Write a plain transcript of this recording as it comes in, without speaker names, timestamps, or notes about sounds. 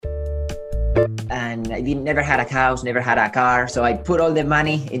and I never had a house, never had a car. So I put all the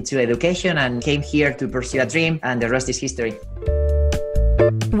money into education and came here to pursue a dream, and the rest is history.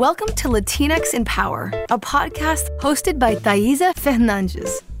 Welcome to Latinx in Power, a podcast hosted by Thaisa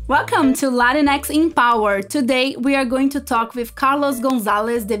Fernandes. Welcome to Latinx in Power. Today, we are going to talk with Carlos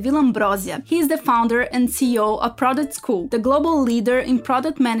Gonzalez de Villambrosia. He is the founder and CEO of Product School, the global leader in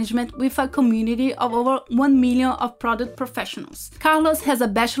product management with a community of over 1 million of product professionals. Carlos has a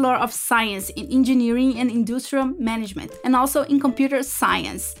Bachelor of Science in Engineering and Industrial Management, and also in Computer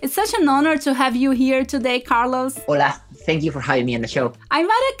Science. It's such an honor to have you here today, Carlos. Hola. Thank you for having me on the show. I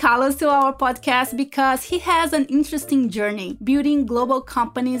invited Carlos to our podcast because he has an interesting journey building global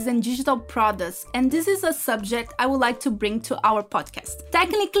companies and digital products, and this is a subject I would like to bring to our podcast.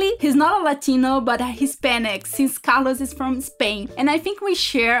 Technically, he's not a Latino, but a Hispanic, since Carlos is from Spain, and I think we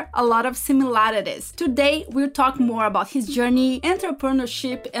share a lot of similarities. Today, we'll talk more about his journey,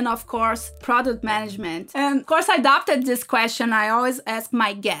 entrepreneurship, and of course, product management. And of course, I adopted this question I always ask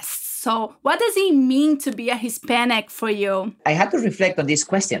my guests. So what does it mean to be a Hispanic for you? I had to reflect on this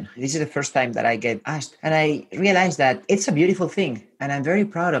question. This is the first time that I get asked. And I realized that it's a beautiful thing. And I'm very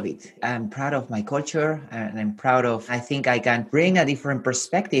proud of it. I'm proud of my culture, and I'm proud of, I think I can bring a different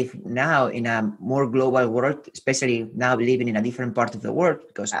perspective now in a more global world, especially now living in a different part of the world,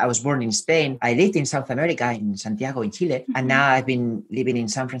 because I was born in Spain. I lived in South America, in Santiago, in Chile, and now I've been living in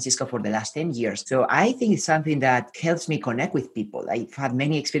San Francisco for the last 10 years. So I think it's something that helps me connect with people. I've had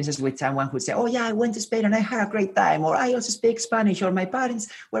many experiences with someone who say, oh yeah, I went to Spain and I had a great time, or I also speak Spanish, or my parents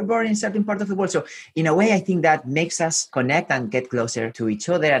were born in a certain part of the world. So in a way, I think that makes us connect and get closer to each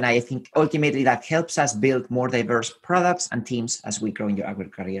other. And I think ultimately that helps us build more diverse products and teams as we grow in our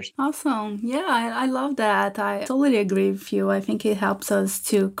careers. Awesome. Yeah, I love that. I totally agree with you. I think it helps us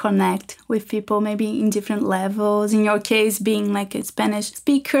to connect with people maybe in different levels. In your case, being like a Spanish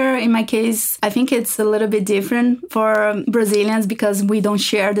speaker. In my case, I think it's a little bit different for Brazilians because we don't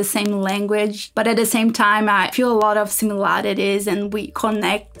share the same language. But at the same time, I feel a lot of similarities and we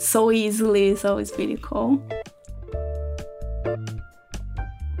connect so easily. So it's really cool.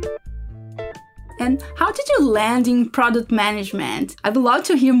 And how did you land in product management? I'd love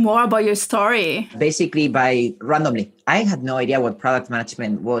to hear more about your story. Basically, by randomly. I had no idea what product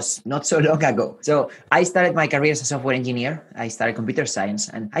management was not so long ago. So I started my career as a software engineer. I started computer science,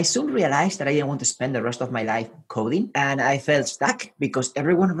 and I soon realized that I didn't want to spend the rest of my life coding. And I felt stuck because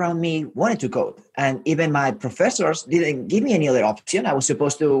everyone around me wanted to code. And even my professors didn't give me any other option. I was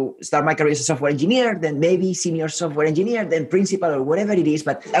supposed to start my career as a software engineer, then maybe senior software engineer, then principal or whatever it is.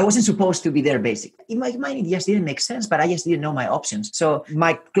 But I wasn't supposed to be there basically. In my mind, it just didn't make sense, but I just didn't know my options. So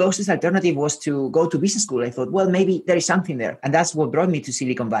my closest alternative was to go to business school. I thought, well, maybe there is something there. And that's what brought me to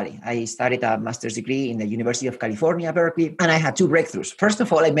Silicon Valley. I started a master's degree in the University of California, Berkeley, and I had two breakthroughs. First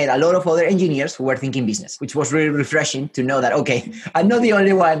of all, I met a lot of other engineers who were thinking business, which was really refreshing to know that, okay, I'm not the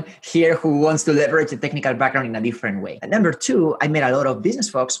only one here who wants to leverage a technical background in a different way. And number two, I met a lot of business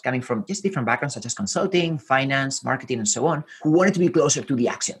folks coming from just different backgrounds, such as consulting, finance, marketing, and so on, who wanted to be closer to the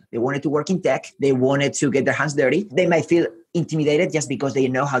action. They wanted to work in tech. They wanted to get their hands dirty. They might feel intimidated just because they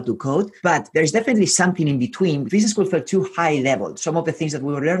know how to code, but there's definitely something in between. Business school felt too high level. Some of the things that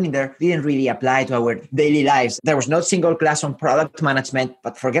we were learning there didn't really apply to our daily lives. There was not a single class on product management,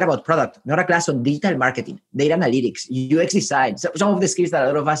 but forget about product, not a class on digital marketing, data analytics, UX design, so some of the skills that a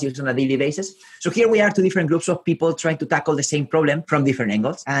lot of us use on a daily basis. So here we are, two different groups of people trying to tackle the same problem from different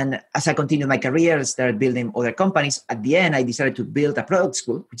angles. And as I continued my career, I started building other companies. At the end, I decided to build a product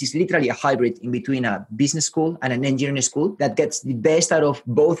school, which is literally a hybrid in between a business school and an engineering school that gets the best out of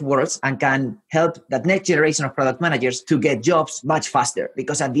both worlds and can help that next generation of product managers to get jobs much faster.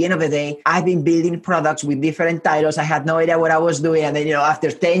 Because at the end of the day, I've been building products with different titles. I had no idea what I was doing. And then,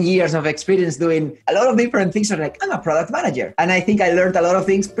 after 10 years of experience doing a lot of different things, I'm like, I'm a product manager. And I think I learned a lot of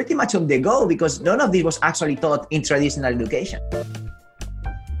things pretty much on the go because none of this was actually taught in traditional education.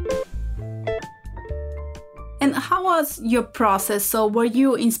 And how was your process? So were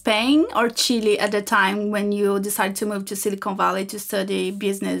you in Spain or Chile at the time when you decided to move to Silicon Valley to study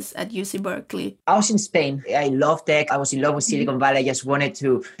business at UC Berkeley? I was in Spain. I love tech. I was in love with Silicon Valley. I just wanted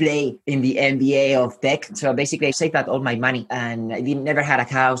to play in the NBA of tech. So basically, I saved out all my money and I never had a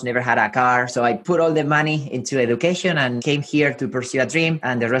house, never had a car. So I put all the money into education and came here to pursue a dream,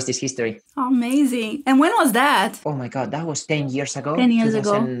 and the rest is history. Amazing. And when was that? Oh my God, that was 10 years ago. 10 years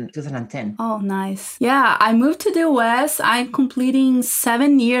ago? 2010. Oh, nice. Yeah, I moved to the US, I'm completing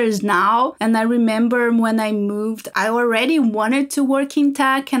 7 years now. And I remember when I moved, I already wanted to work in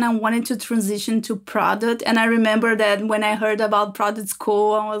tech and I wanted to transition to product. And I remember that when I heard about product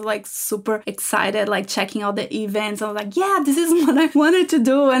school, I was like super excited, like checking out the events. I was like, yeah, this is what I wanted to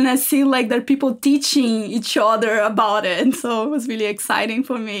do. And I see like there are people teaching each other about it. So it was really exciting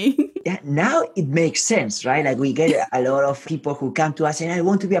for me. Yeah, now it makes sense, right? Like we get a lot of people who come to us saying, I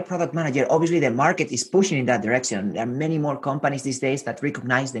want to be a product manager. Obviously, the market is pushing in that direction. There are many more companies these days that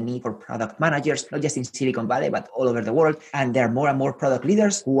recognize the need for product managers, not just in Silicon Valley, but all over the world. And there are more and more product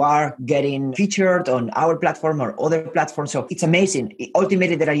leaders who are getting featured on our platform or other platforms. So it's amazing.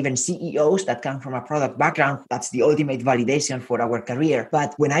 Ultimately, there are even CEOs that come from a product background. That's the ultimate validation for our career.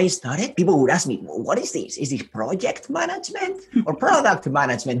 But when I started, people would ask me, what is this? Is this project management or product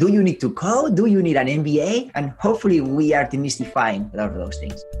management? Do you need to code? Do you need an MBA? And hopefully we are demystifying a lot of those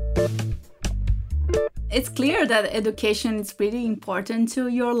things. It's clear that education is really important to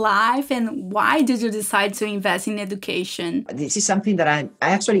your life. And why did you decide to invest in education? This is something that I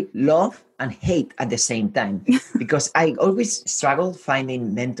actually love and hate at the same time, because I always struggled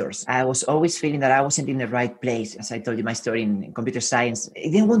finding mentors. I was always feeling that I wasn't in the right place. As I told you my story in computer science, I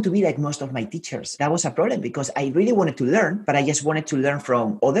didn't want to be like most of my teachers. That was a problem because I really wanted to learn, but I just wanted to learn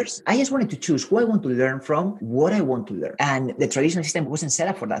from others. I just wanted to choose who I want to learn from, what I want to learn. And the traditional system wasn't set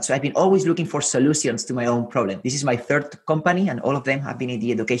up for that. So I've been always looking for solutions to my own problem. This is my third company and all of them have been in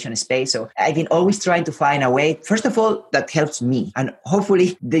the education space. So I've been always trying to find a way, first of all, that helps me. And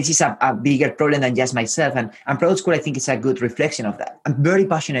hopefully this is a bigger problem than just myself. And Product School, I think, is a good reflection of that. I'm very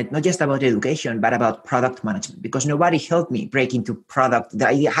passionate, not just about education, but about product management, because nobody helped me break into product.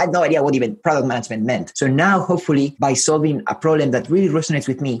 I had no idea what even product management meant. So now, hopefully, by solving a problem that really resonates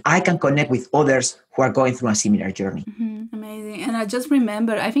with me, I can connect with others who are going through a similar journey. Mm-hmm. Amazing. And I just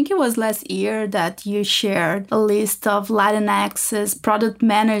remember, I think it was last year that you shared a list of Latinx's product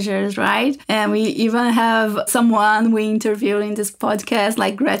managers, right? And we even have someone we interviewed in this podcast,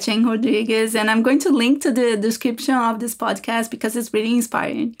 like Gretchen Rodriguez. And I'm going to link to the description of this podcast because it's really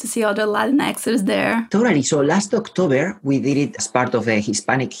inspiring to see other Latinxers there. Totally. So last October, we did it as part of a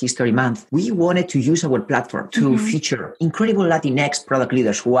Hispanic History Month. We wanted to use our platform to feature incredible Latinx product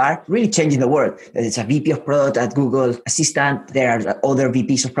leaders who are really changing the world. It's a VP of product at Google Assistant. There are other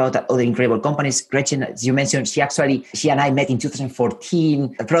VPs of product at other incredible companies. Gretchen, as you mentioned, she and I met in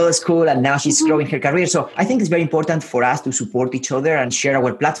 2014 at Product School, and now she's growing her career. So I think it's very important for us to support each other and share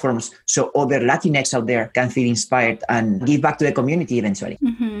our platforms so other Latinx out there can feel inspired and give back to the community eventually.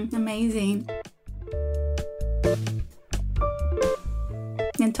 Amazing.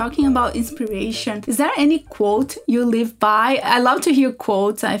 And talking about inspiration, is there any quote you live by? I love to hear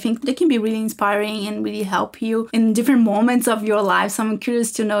quotes. I think they can be really inspiring and really help you in different moments of your life. So I'm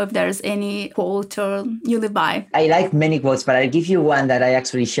curious to know if there's any quote or you live by. I like many quotes, but I'll give you one that I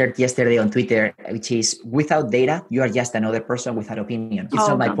actually shared yesterday on Twitter, which is, without data, you are just another person without opinion. It's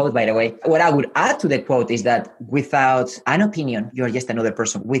not my quote, by the way. What I would add to the quote is that without an opinion, you are just another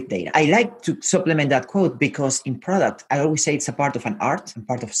person with data. I like to supplement that quote because in product, I always say it's a part of an art and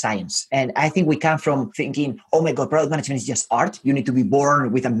part of science. And I think we come from thinking, oh my God, product management is just art. You need to be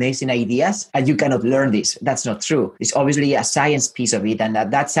born with amazing ideas and you cannot learn this. That's not true. It's obviously a science piece of it, and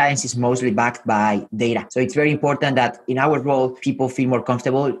that science is mostly backed by data. So it's very important that in our role, people feel more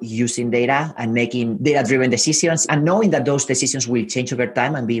comfortable using data and making data-driven decisions and knowing that those decisions will change over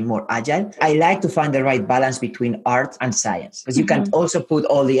time and be more agile. I like to find the right balance between art and science, because you can also put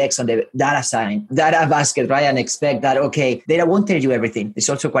all the eggs on the data basket, right? And expect that, okay, data won't tell you everything. There's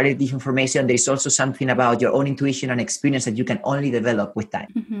also qualitative information. There's also something about your own intuition and experience that you can only develop with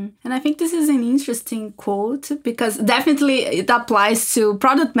time. And I think this is an interesting quote because definitely it applies to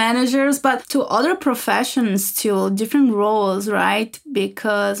product managers, but to other professions, to different roles, right?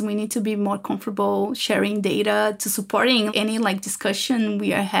 Because we need to be more comfortable sharing data to supporting any discussion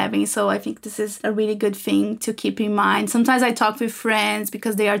we are having. So I think this is a really good thing to keep in mind. Sometimes I talk with friends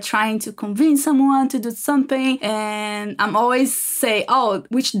because they are trying to convince someone to do something, and I'm always say, oh,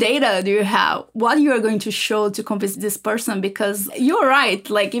 which data do you have? What you are going to show to convince this person? Because you're right.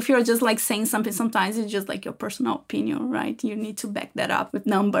 If you're just saying something, sometimes it's just your personal opinion, right? You need to back that up with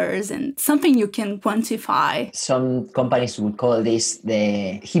numbers and something you can quantify. Some companies would call this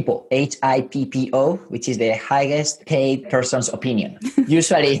the HIPPO, HIPPO, which is the highest paid person's opinion.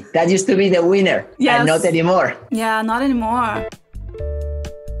 Usually that used to be the winner. Yes. And not anymore. Yeah, not anymore.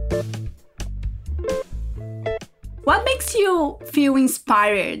 What makes you feel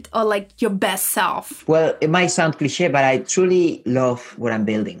inspired or like your best self? Well, it might sound cliche, but I truly love what I'm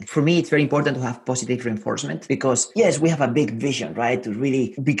building. For me, it's very important to have positive reinforcement because yes, we have a big vision, right? To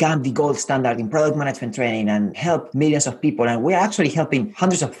really become the gold standard in product management training and help millions of people. And we're actually helping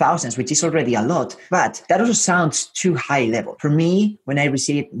hundreds of thousands, which is already a lot. But that also sounds too high level. For me, when I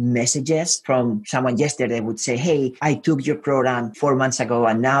receive messages from someone yesterday would say, hey, I took your program 4 months ago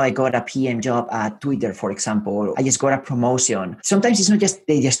and now I got a PM job at Twitter, for example. I just got a promotion. Sometimes it's not just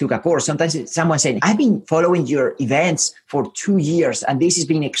they just took a course. Sometimes it's someone saying, I've been following your events for 2 years and this has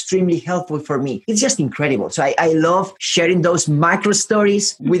been extremely helpful for me. It's just incredible. So I love sharing those micro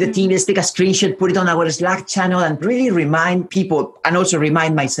stories with the team. Let's take a screenshot, put it on our Slack channel and really remind people and also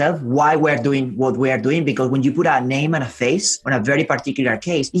remind myself why we're doing what we are doing. Because when you put a name and a face on a very particular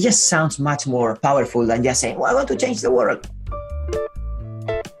case, it just sounds much more powerful than just saying, well, I want to change the world.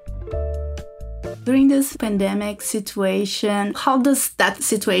 During this pandemic situation, how does that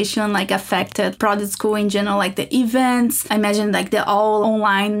situation like affected product school in general, like the events? I imagine like they're all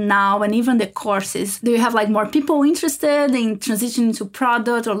online now and even the courses. Do you have like more people interested in transitioning to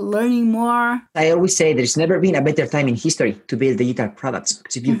product or learning more? I always say there's never been a better time in history to build digital products.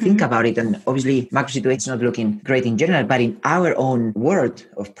 Because if you think about it, and obviously macro situation is not looking great in general, but in our own world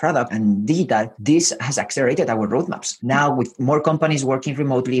of product and digital, this has accelerated our roadmaps. Now with more companies working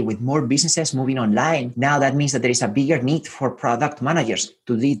remotely, with more businesses moving online, now that means that there is a bigger need for product managers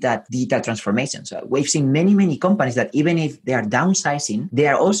to lead that digital transformation. So we've seen many companies that even if they are downsizing, they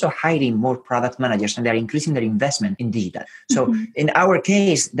are also hiring more product managers and they're increasing their investment in digital. So in our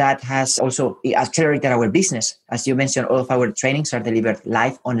case, that has also accelerated our business. As you mentioned, all of our trainings are delivered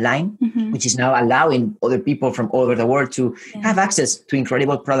live online, which is now allowing other people from all over the world to have access to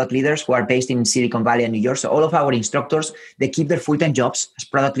incredible product leaders who are based in Silicon Valley and New York. So all of our instructors, they keep their full-time jobs as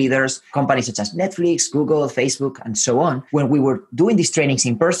product leaders, companies such as Netflix, Google, Facebook, and so on. When we were doing these trainings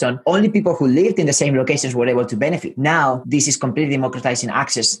in person, only people who lived in the same locations were able to benefit. Now, this is completely democratizing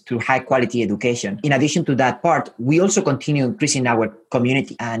access to high quality education. In addition to that part, we also continue increasing our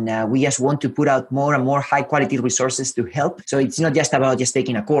community and we just want to put out more and more high quality resources to help. So it's not just about just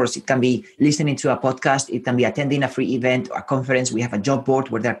taking a course. It can be listening to a podcast. It can be attending a free event or a conference. We have a job board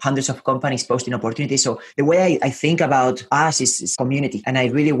where there are hundreds of companies posting opportunities. So the way I think about us is community. And I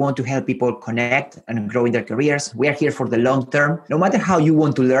really want to help people connect and grow in their careers. We are here for the long term. No matter how you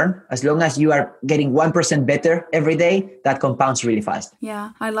want to learn, as long as you are getting 1% better every day, that compounds really fast.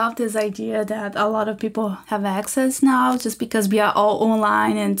 Yeah, I love this idea that a lot of people have access now just because we are all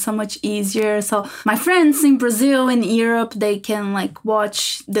online and so much easier. So my friends in Brazil and Europe, they can like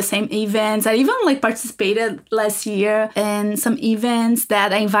watch the same events. I even like participated last year in some events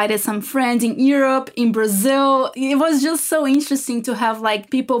that I invited some friends in Europe, in Brazil. It was just so interesting to have like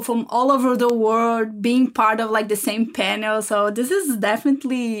people from all over the world being part of like the same panel. So this is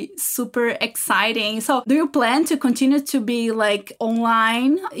definitely super exciting. So do you plan to continue to be like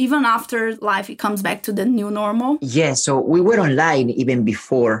online even after life comes back to the new normal? Yes. So we were online even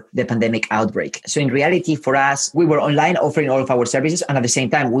before the pandemic outbreak. So in reality for us, we were online offering all of our services. And at the same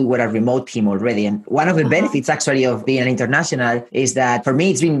time, we were a remote team already. And one of the benefits actually of being an international is that for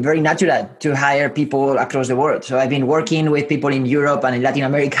me, it's been very natural to hire people across the world. So I've been working with people in Europe and in Latin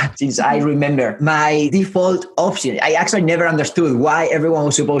America since I remember. My default option, I actually never understood why everyone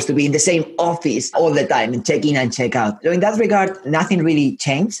was supposed to be in the same office all the time and check in and check out. So in that regard, nothing really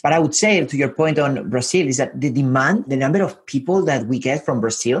changed. But I would say to your point on Brazil is that the demand, the number of people that we get from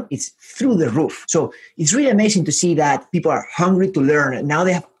Brazil, it's through the roof. So it's really amazing to see that people are hungry to learn. Now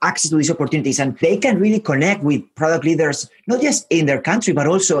they have access to these opportunities and they can really connect with product leaders, not just in their country, but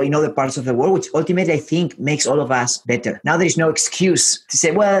also in other parts of the world, which ultimately I think makes all of us better. Now there is no excuse to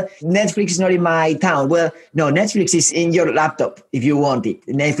say, well, Netflix is not in my town. Well, no, Netflix is in your laptop if you want it.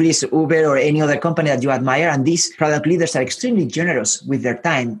 Netflix, Uber, or any other company that you admire. And these product leaders are extremely generous with their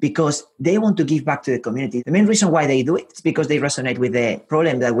time because they want to give back to the community. The main reason why they do it is because they resonate with the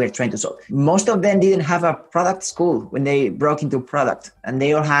problem that we're trying to solve. Most of them didn't have a product school when they broke into product, and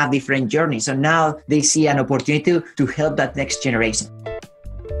they all have different journeys. So now they see an opportunity to help that next generation.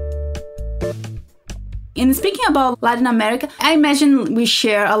 And speaking about Latin America, I imagine we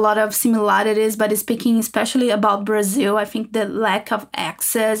share a lot of similarities, but speaking especially about Brazil, I think the lack of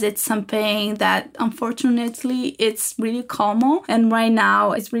access, it's something that unfortunately it's really common. And right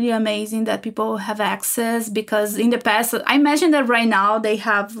now it's really amazing that people have access because in the past, I imagine that right now they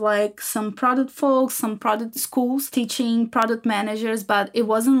have like some product folks, some product schools teaching product managers, but it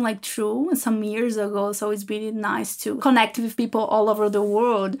wasn't like true some years ago. So it's really nice to connect with people all over the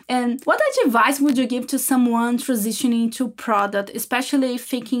world. And what advice would you give to someone transitioning to product, especially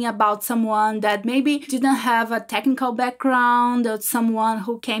thinking about someone that maybe didn't have a technical background, or someone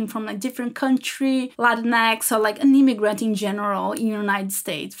who came from a different country, Latinx, or like an immigrant in general in the United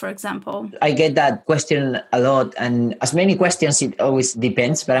States, for example? I get that question a lot, and as many questions, it always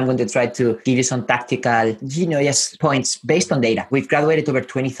depends, but I'm going to try to give you some tactical, just points based on data. We've graduated over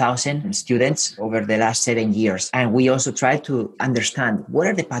 20,000 students over the last 7 years, and we also try to understand what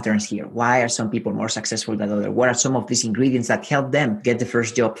are the patterns here. Why are some people more successful than others? What are some of these ingredients that help them get the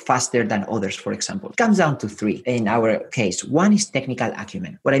first job faster than others, for example? It comes down to 3 in our case. One is technical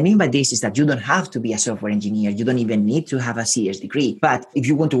acumen. What I mean by this is that you don't have to be a software engineer. You don't even need to have a CS degree. But if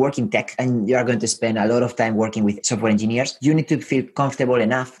you want to work in tech and you are going to spend a lot of time working with software engineers, you need to feel comfortable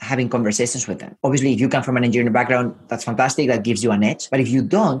enough having conversations with them. Obviously, if you come from an engineering background, that's fantastic. That gives you an edge. But if you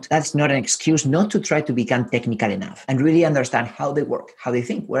don't, that's not an excuse not to try to become technical enough and really understand how they work, how they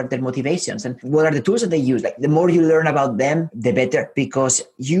think, what are their motivations, and what are the tools that they use. Like, the more you learn about them, the better, because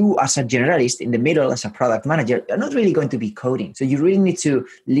you as a generalist in the middle, as a product manager, you're not really going to be coding. So you really need to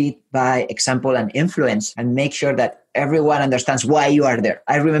lead by example and influence and make sure that everyone understands why you are there.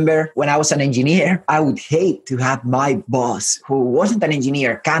 I remember when I was an engineer, I would hate to have my boss, who wasn't an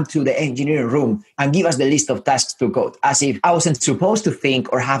engineer, come to the engineering room and give us the list of tasks to code, as if I wasn't supposed to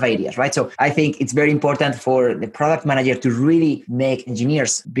think or have ideas, right? So I think it's very important for the product manager to really make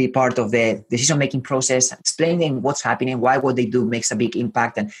engineers be part of the decision-making process, explaining what's happening, why what they do makes a big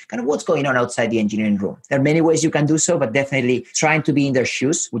impact, and kind of what's going on outside the engineering room. There are many ways you can do so, but definitely trying to be in their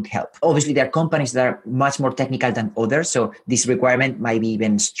shoes would help. Obviously, there are companies that are much more technical than others, so this requirement might be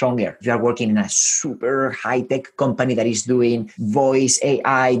even stronger. If you are working in a super high-tech company that is doing voice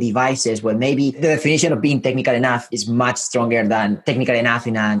AI devices, well, maybe the definition of being technical enough is much stronger than technical enough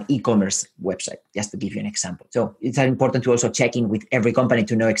in an e-commerce website, just to give you an example. So it's important to also check in with every company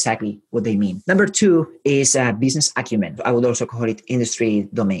to know exactly what they mean. Number 2 is business acumen. I would also call it industry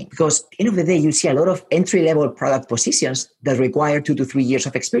domain, because at the end of the day, you see a lot of entry-level product positions that require 2 to 3 years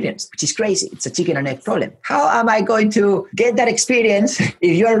of experience, which is crazy. It's a chicken and egg problem. How am I going to get that experience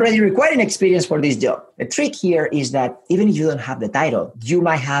if you're already requiring experience for this job? The trick here is that even if you don't have the title, you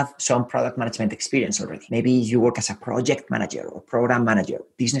might have some product management experience already. Maybe you work as a project manager or program manager,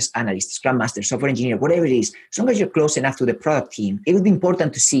 business analyst, scrum master, software engineer, whatever it is. As long as you're close enough to the product team, it would be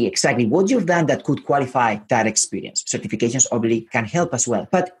important to see exactly what you've done that could qualify that experience. Certifications obviously can help as well.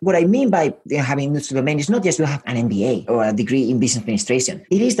 But what I mean by having industry domain is not just you have an MBA or a degree in business administration.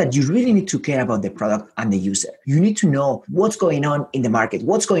 It is that you really need to care about the product and the user. You need to know what's going on in the market,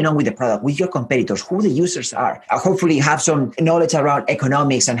 what's going on with the product, with your competitors, who the users are. Hopefully have some knowledge around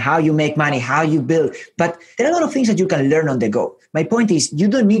economics and how you make money, how you build. But there are a lot of things that you can learn on the go. My point is, you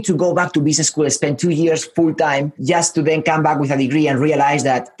don't need to go back to business school, spend 2 years full time just to then come back with a degree and realize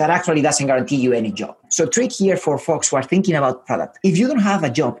that actually doesn't guarantee you any job. So trick here for folks who are thinking about product. If you don't have a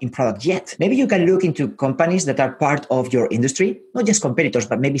job in product yet, maybe you can look into companies that are part of your industry, not just competitors,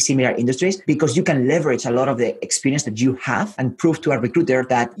 but maybe similar industries, because you can leverage a lot of the experience that you have and prove to a recruiter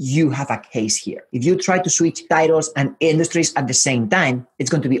that you have a case here. If you try to switch titles and industries at the same time, it's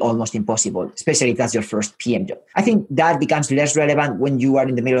going to be almost impossible, especially if that's your first PM job. I think that becomes less relevant when you are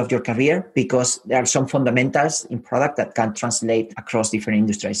in the middle of your career, because there are some fundamentals in product that can translate across different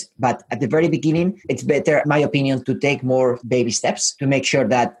industries. But at the very beginning, it's better, in my opinion, to take more baby steps to make sure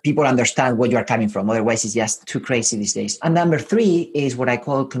that people understand where you are coming from. Otherwise, it's just too crazy these days. And number 3 is what I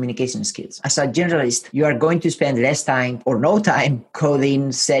call communication skills. As a generalist, you are going to spend less time or no time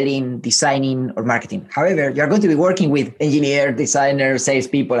coding, selling, designing, or marketing. However, you're going to be working with engineers, designers,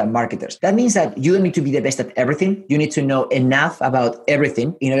 salespeople, and marketers. That means that you don't need to be the best at everything. You need to know enough about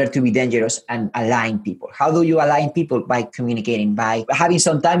everything in order to be dangerous and align people. How do you align people? By communicating, by having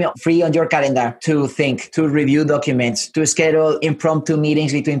some time free on your calendar to think, to review documents, to schedule impromptu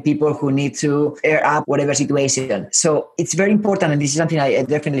meetings between people who need to air up whatever situation. So it's very important, and this is something I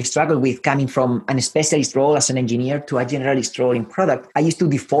definitely struggle with coming from an specialist role as an engineer to a generalist role in product. I used to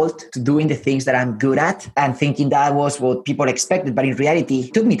default to doing the things that I'm good at and thinking that was what people expected. But in reality,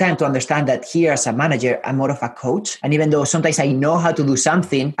 it took me time to understand that here as a manager, I'm more of a coach. And even though sometimes I know how to do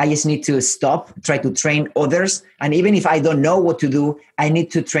something, I just need to stop, try to train others. And even if I don't know what to do, I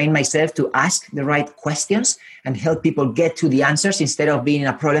need to train myself to ask the right questions and help people get to the answers instead of being in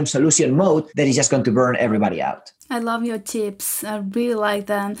a problem solution mode that is just going to burn everybody out. I love your tips. I really like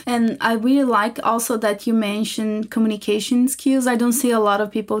them. And I really like also that you mentioned communication skills. I don't see a lot of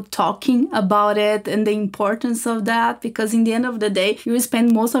people talking about it and the importance of that, because in the end of the day, you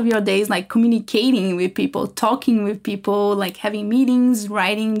spend most of your days like communicating with people, talking with people, like having meetings,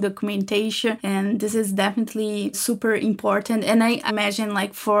 writing documentation. And this is definitely super important. And I imagine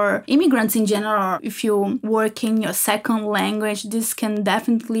like for immigrants in general, if you work in your second language, this can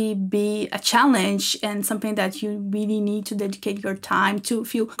definitely be a challenge and something that you really need to dedicate your time to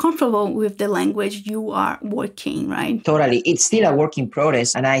feel comfortable with the language you are working, right? Totally. It's still a work in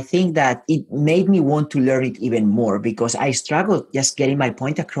progress. And I think that it made me want to learn it even more because I struggled just getting my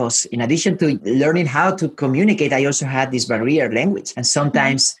point across. In addition to learning how to communicate, I also had this barrier language. And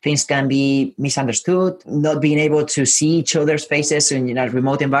sometimes things can be misunderstood. Not being able to see each other's faces in a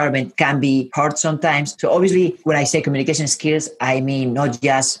remote environment can be hard sometimes. So obviously, when I say communication skills, I mean not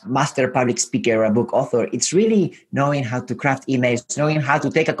just master public speaker or a book author. It's really knowing how to craft emails, knowing how to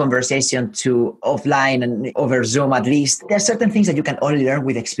take a conversation to offline and over Zoom at least. There are certain things that you can only learn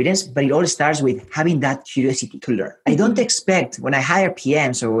with experience, but it all starts with having that curiosity to learn. I don't expect, when I hire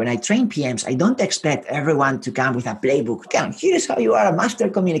PMs or when I train PMs, I don't expect everyone to come with a playbook. Come, here's how you are a master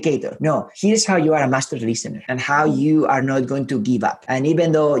communicator. No, here's how you are a master listener and how you are not going to give up. And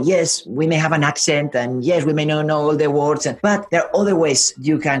even though, yes, we may have an accent and yes, we may not know all the words, but there are other ways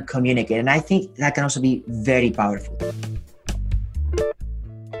you can communicate. And I think that can also be very powerful.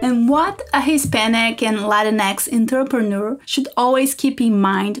 And what a Hispanic and Latinx entrepreneur should always keep in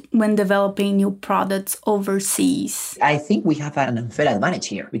mind when developing new products overseas? I think we have an unfair advantage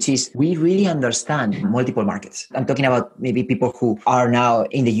here, which is we really understand multiple markets. I'm talking about maybe people who are now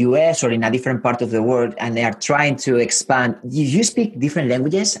in the US or in a different part of the world and they are trying to expand. You speak different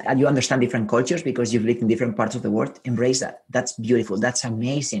languages and you understand different cultures because you've lived in different parts of the world. Embrace that. That's beautiful. That's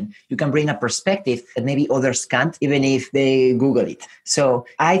amazing. You can bring a perspective that maybe others can't, even if they Google it. So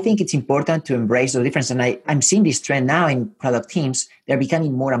I think it's important to embrace the difference. And I'm seeing this trend now in product teams. They're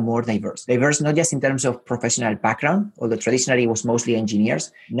becoming more and more diverse. Diverse not just in terms of professional background, although traditionally it was mostly engineers.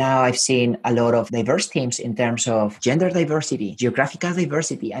 Now I've seen a lot of diverse teams in terms of gender diversity, geographical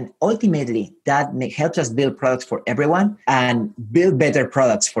diversity, and ultimately that helps us build products for everyone and build better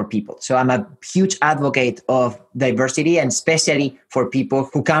products for people. So I'm a huge advocate of diversity, and especially for people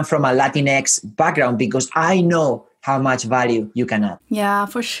who come from a Latinx background, because I know how much value you can add. Yeah,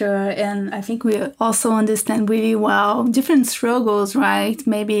 for sure. And I think we also understand really well different struggles, right?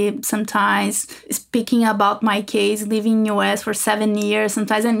 Maybe sometimes speaking about my case, living in US for 7 years,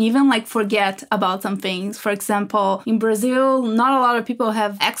 sometimes I even like forget about some things. For example, in Brazil, not a lot of people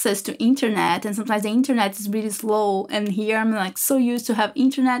have access to internet, and sometimes the internet is really slow. And here I'm like so used to have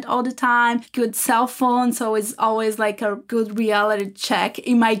internet all the time, good cell phone. So it's always like a good reality check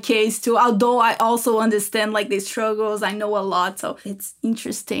in my case too. Although I also understand like the struggles, I know a lot. So it's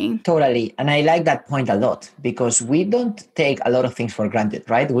interesting. Totally. And I like that point a lot because we don't take a lot of things for granted,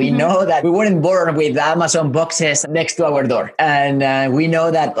 right? We know that we weren't born with Amazon boxes next to our door. And we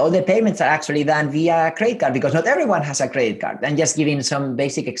know that all the payments are actually done via credit card because not everyone has a credit card. And just giving some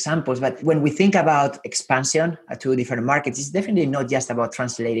basic examples. But when we think about expansion to different markets, it's definitely not just about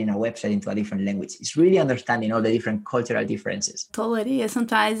translating a website into a different language. It's really understanding all the different cultural differences. Totally.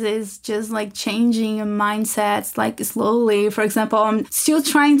 Sometimes it's just like changing mindsets, like slowly. For example, I'm still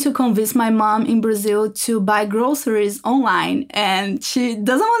trying to convince my mom in Brazil to buy groceries online and she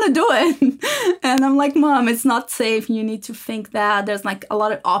doesn't want to do it. And I'm like, Mom, it's not safe. You need to think that there's like a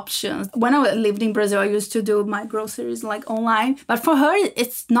lot of options. When I lived in Brazil, I used to do my groceries like online. But for her,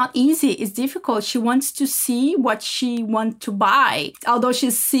 it's not easy. It's difficult. She wants to see what she wants to buy. Although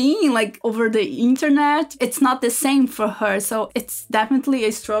she's seeing like over the internet, it's not the same for her. So it's definitely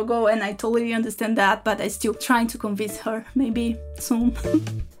a struggle and I totally understand that, but I still trying to convince her maybe soon.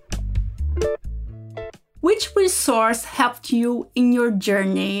 Which resource helped you in your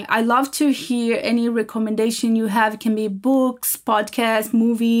journey? I love to hear any recommendation you have. It can be books, podcasts,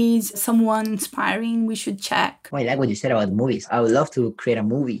 movies, someone inspiring we should check. Well, I like what you said about movies. I would love to create a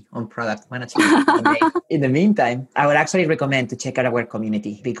movie on product management. In the meantime, I would actually recommend to check out our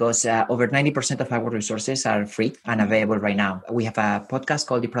community because over 90% of our resources are free and available right now. We have a podcast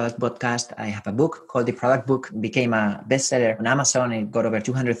called The Product Podcast. I have a book called The Product Book. It became a bestseller on Amazon. It got over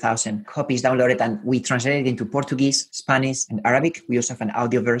 200,000 copies downloaded and we translated it into Portuguese, Spanish, and Arabic. We also have an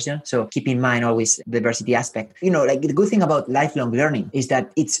audio version. So keep in mind always the diversity aspect. You know, like the good thing about lifelong learning is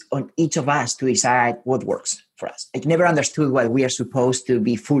that it's on each of us to decide what works. for us. I never understood why we are supposed to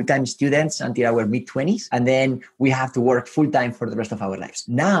be full-time students until our mid-20s, and then we have to work full-time for the rest of our lives.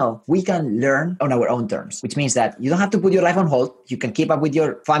 Now we can learn on our own terms, which means that you don't have to put your life on hold. You can keep up with your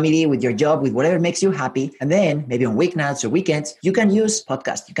family, with your job, with whatever makes you happy. And then maybe on weeknights or weekends, you can use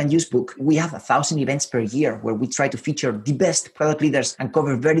podcasts, you can use book. We have 1,000 events per year where we try to feature the best product leaders and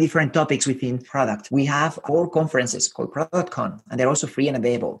cover very different topics within product. We have 4 conferences called ProductCon, and they're also free and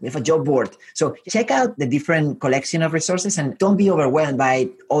available. We have a job board. So check out the different collection of resources and don't be overwhelmed by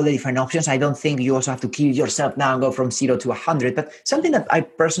all the different options. I don't think you also have to kill yourself now and go from 0 to 100. But something that I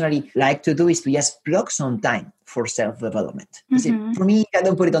personally like to do is to just block some time for self-development. For me, I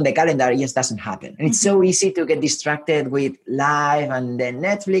don't put it on the calendar, it just doesn't happen. And it's so easy to get distracted with life and then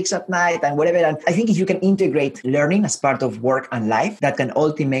Netflix at night and whatever. And I think if you can integrate learning as part of work and life, that can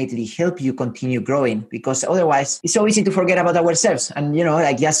ultimately help you continue growing, because otherwise it's so easy to forget about ourselves and,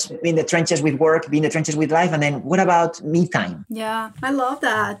 like just be in the trenches with work, be in the trenches with life. And then what about me time? Yeah, I love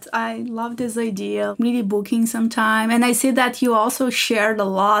that. I love this idea, really booking some time. And I see that you also shared a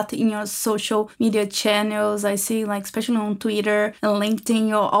lot in your social media channels. I see, like, especially on Twitter and LinkedIn,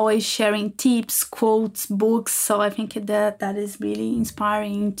 you're always sharing tips, quotes, books. So I think that is really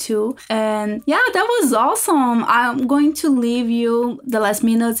inspiring too. And yeah, that was awesome. I'm going to leave you the last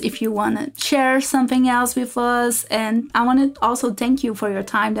minutes if you want to share something else with us. And I want to also thank you for your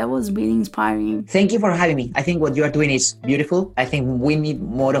time. That was really inspiring. Thank you for having me. I think what you are doing is beautiful. I think we need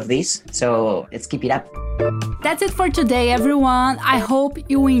more of this. So let's keep it up. That's it for today, everyone. I hope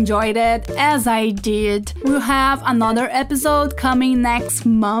you enjoyed it as I did. We'll have another episode coming next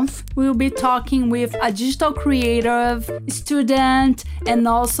month. We'll be talking with a digital creative, student, and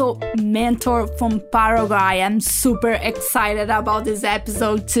also mentor from Paraguay. I'm super excited about this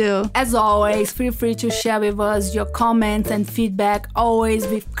episode too. As always, feel free to share with us your comments and feedback, always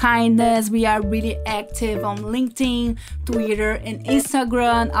with kindness. We are really active on LinkedIn, Twitter, and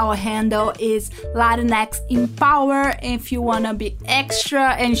Instagram. Our handle is Latinx Empower. If you want to be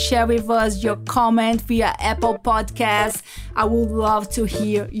extra and share with us your comment via Apple Podcasts, I would love to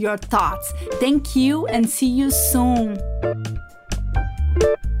hear your thoughts. Thank you and see you soon.